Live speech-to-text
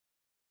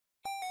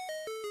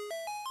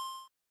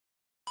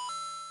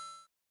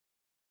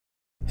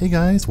Hey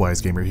guys,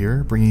 Wise Gamer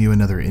here, bringing you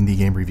another indie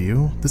game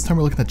review. This time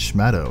we're looking at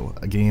Shmadow,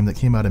 a game that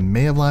came out in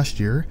May of last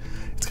year.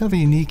 It's kind of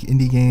a unique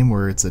indie game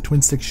where it's a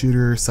twin-stick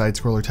shooter,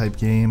 side-scroller type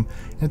game,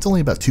 and it's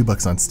only about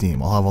 $2 on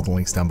Steam. I'll have all the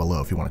links down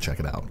below if you want to check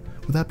it out.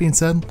 With that being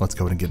said, let's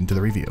go ahead and get into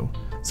the review.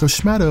 So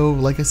Shmadow,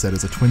 like I said,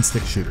 is a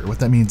twin-stick shooter. What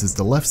that means is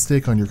the left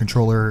stick on your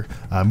controller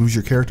moves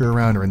your character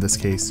around, or in this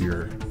case,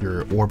 your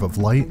orb of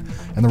light,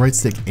 and the right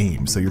stick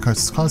aims. So you're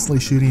constantly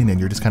shooting, and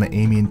you're just kind of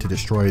aiming to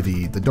destroy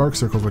the dark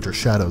circles, which are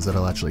shadows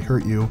that'll actually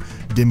hurt you,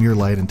 dim your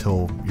light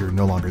until you're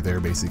no longer there,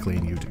 basically,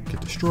 and you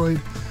get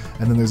destroyed.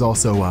 And then there's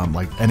also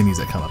like enemies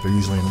that come up. They're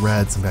usually in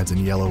red, sometimes in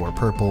yellow or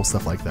purple,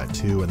 stuff like that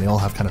too, and they all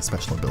have kind of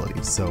special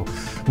abilities. So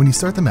when you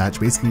start the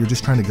match, basically you're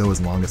just trying to go as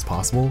long as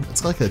possible.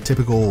 It's like a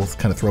typical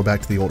kind of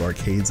throwback to the old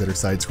arcades that are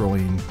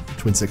side-scrolling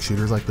twin-stick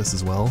shooters like this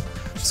as well.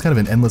 It's just kind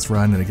of an endless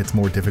run, and it gets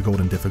more difficult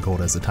and difficult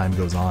as the time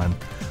goes on,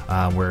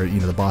 where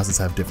the bosses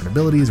have different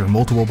abilities, or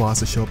multiple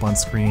bosses show up on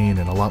screen,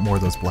 and a lot more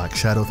of those black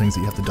shadow things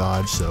that you have to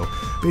dodge. So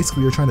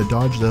basically you're trying to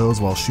dodge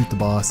those while shoot the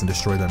boss and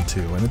destroy them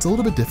too. And it's a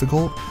little bit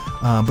difficult,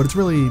 but it's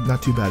really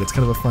not too bad. It's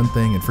kind of a fun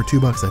thing, and for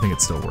 $2 I think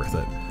it's still worth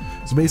it.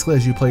 So basically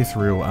as you play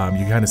through,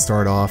 you kind of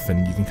start off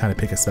and you can kind of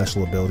pick a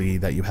special ability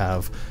that you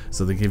have.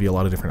 So they give you a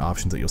lot of different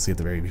options that you'll see at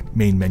the very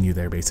main menu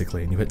there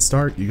basically. And you hit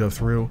start, you go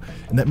through,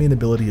 and that main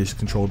ability is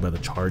controlled by the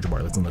charge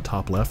bar that's on the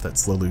top left that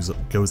slowly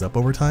goes up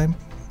over time.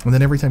 And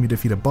then every time you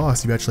defeat a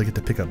boss, you actually get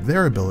to pick up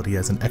their ability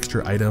as an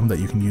extra item that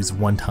you can use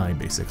one time,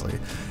 basically.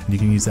 And you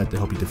can use that to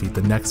help you defeat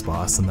the next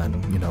boss, and then,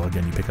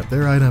 again, you pick up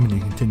their item, and you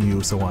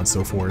continue, so on and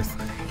so forth,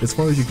 as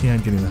far as you can,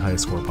 getting the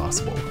highest score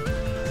possible.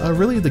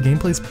 Really, the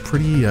gameplay's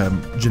pretty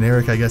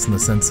generic, I guess, in the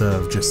sense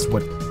of just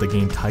what the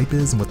game type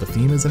is and what the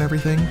theme is and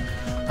everything.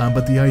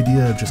 But the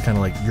idea of just kind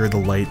of like you're the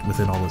light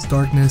within all this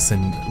darkness,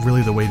 and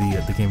really the way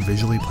the game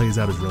visually plays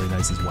out is really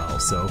nice as well.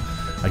 So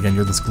again,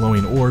 you're this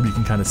glowing orb. You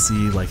can kind of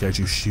see, like, as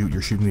you shoot,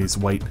 you're shooting these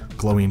white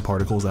glowing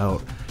particles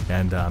out,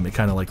 and it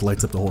kind of like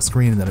lights up the whole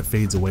screen, and then it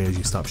fades away as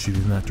you stop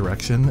shooting in that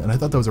direction. And I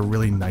thought that was a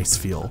really nice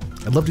feel.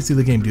 I'd love to see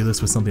the game do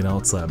this with something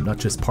else, not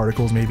just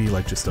particles, maybe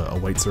like just a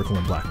white circle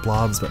and black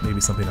blobs, but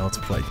maybe something else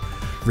with like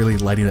really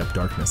lighting up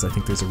darkness. I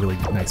think there's a really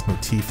nice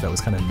motif that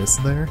was kind of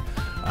missed there.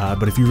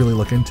 But if you really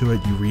look into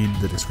it, you read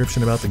the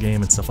description about the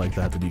game and stuff like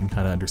that, that you can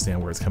kind of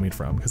understand where it's coming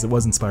from, because it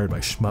was inspired by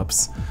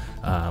shmups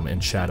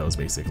and shadows,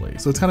 basically.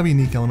 So it's kind of a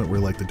unique element where,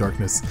 like, the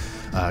darkness,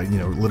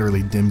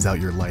 literally dims out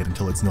your light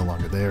until it's no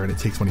longer there, and it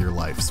takes one of your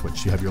lives,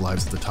 which you have your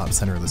lives at the top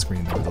center of the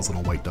screen there with those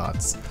little white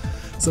dots.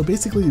 So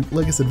basically,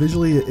 like I said,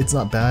 visually it's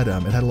not bad.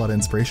 It had a lot of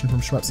inspiration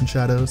from shmups and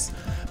shadows,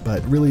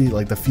 but really,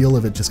 like, the feel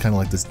of it, just kind of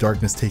like this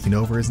darkness taking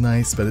over, is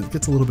nice, but it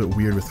gets a little bit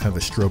weird with kind of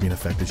a strobing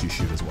effect as you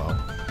shoot as well.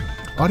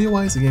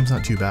 Audio-wise, the game's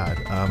not too bad.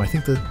 I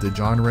think that the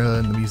genre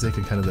and the music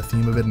and kind of the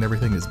theme of it and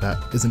everything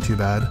isn't too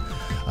bad.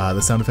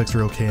 The sound effects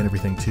are okay and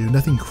everything too.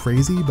 Nothing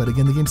crazy, but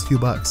again, the game's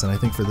 $2, and I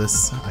think for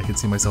this, I could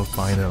see myself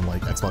buying it on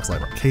like Xbox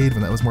Live Arcade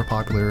when that was more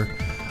popular,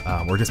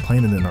 or just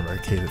playing it in an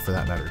arcade for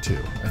that matter too.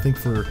 I think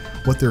for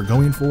what they're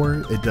going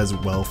for, it does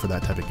well for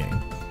that type of game.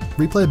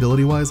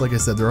 Replayability wise, like I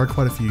said, there are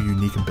quite a few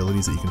unique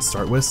abilities that you can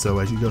start with, so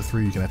as you go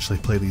through you can actually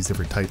play these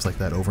different types like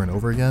that over and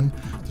over again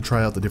to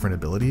try out the different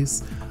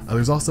abilities.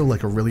 There's also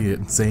like a really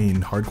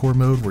insane hardcore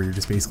mode where you're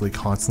just basically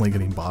constantly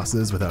getting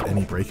bosses without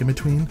any break in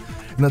between,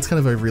 and that's kind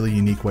of a really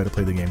unique way to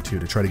play the game too,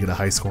 to try to get a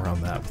high score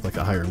on that with like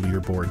a higher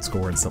leaderboard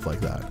score and stuff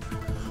like that.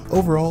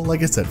 Overall,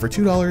 like I said, for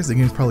 $2 the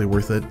game's probably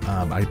worth it.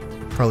 I'm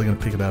probably going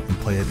to pick it up and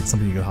play it. It's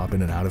something you can hop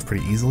in and out of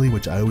pretty easily,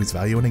 which I always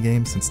value in a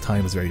game since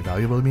time is very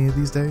valuable to me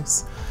these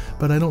days.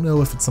 But I don't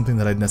know if it's something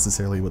that I'd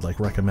necessarily would like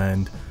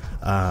recommend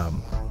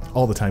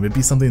all the time. It'd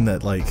be something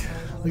that, like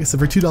I said,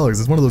 for $2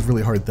 is one of those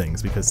really hard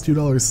things, because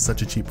 $2 is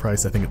such a cheap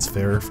price. I think it's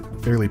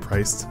fairly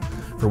priced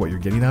for what you're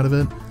getting out of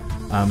it.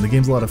 The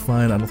game's a lot of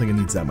fun. I don't think it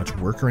needs that much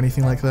work or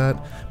anything like that,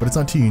 but it's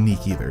not too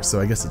unique either. So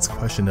I guess it's a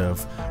question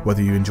of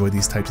whether you enjoy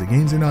these types of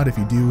games or not. If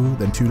you do,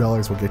 then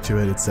 $2 will get you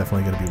it. It's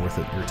definitely going to be worth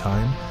it your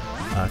time.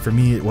 For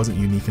me, it wasn't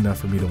unique enough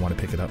for me to want to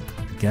pick it up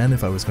again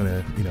if I was going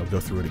to,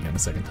 go through it again a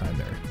second time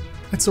there.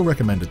 I'd still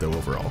recommend it though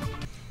overall.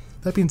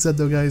 That being said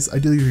though, guys, I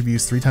do these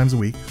reviews 3 times a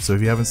week, so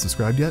if you haven't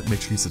subscribed yet,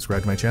 make sure you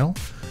subscribe to my channel.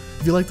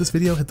 If you like this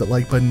video, hit the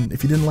like button.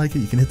 If you didn't like it,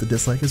 you can hit the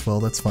dislike as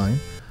well, that's fine.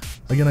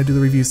 Again, I do the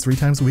reviews 3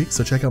 times a week,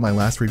 so check out my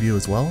last review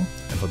as well,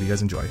 and hope you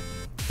guys enjoy.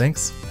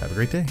 Thanks, have a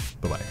great day,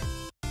 bye-bye.